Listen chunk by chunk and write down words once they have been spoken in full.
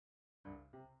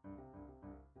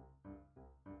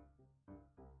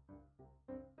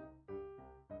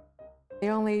The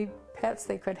only pets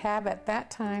they could have at that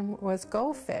time was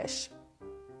goldfish.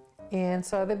 And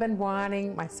so they've been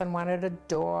wanting, my son wanted a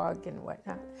dog and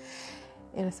whatnot.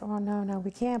 And I said, oh, no,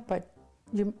 we can't, but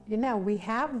you know, we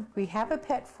have a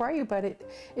pet for you, but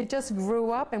it just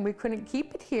grew up and we couldn't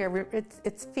keep it here.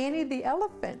 It's Fanny the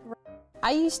Elephant.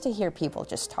 I used to hear people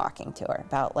just talking to her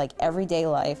about like everyday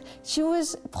life. She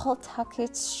was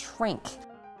Pawtucket's shrink.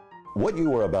 What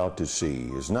you are about to see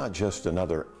is not just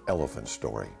another elephant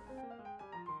story.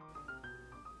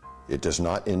 It does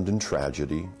not end in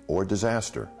tragedy or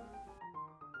disaster.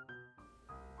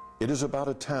 It is about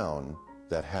a town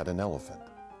that had an elephant.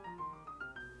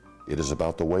 It is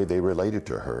about the way they related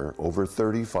to her over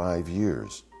 35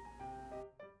 years.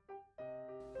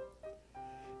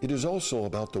 It is also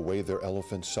about the way their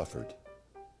elephant suffered.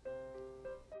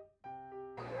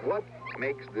 What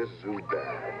makes this zoo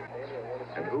bad?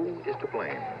 And who is to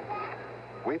blame?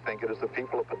 We think it is the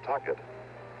people of Pawtucket,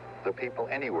 the people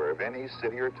anywhere of any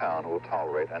city or town who will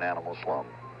tolerate an animal slum.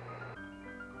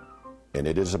 And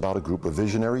it is about a group of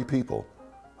visionary people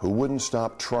who wouldn't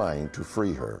stop trying to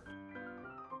free her.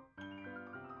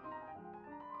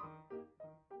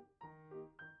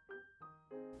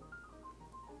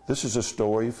 This is a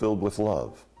story filled with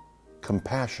love,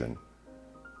 compassion,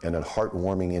 and a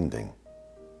heartwarming ending.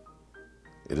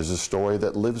 It is a story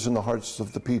that lives in the hearts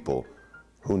of the people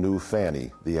who knew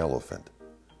Fanny the Elephant.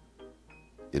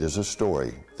 It is a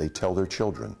story they tell their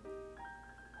children.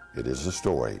 It is a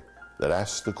story that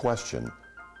asks the question,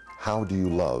 how do you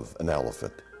love an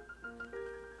elephant?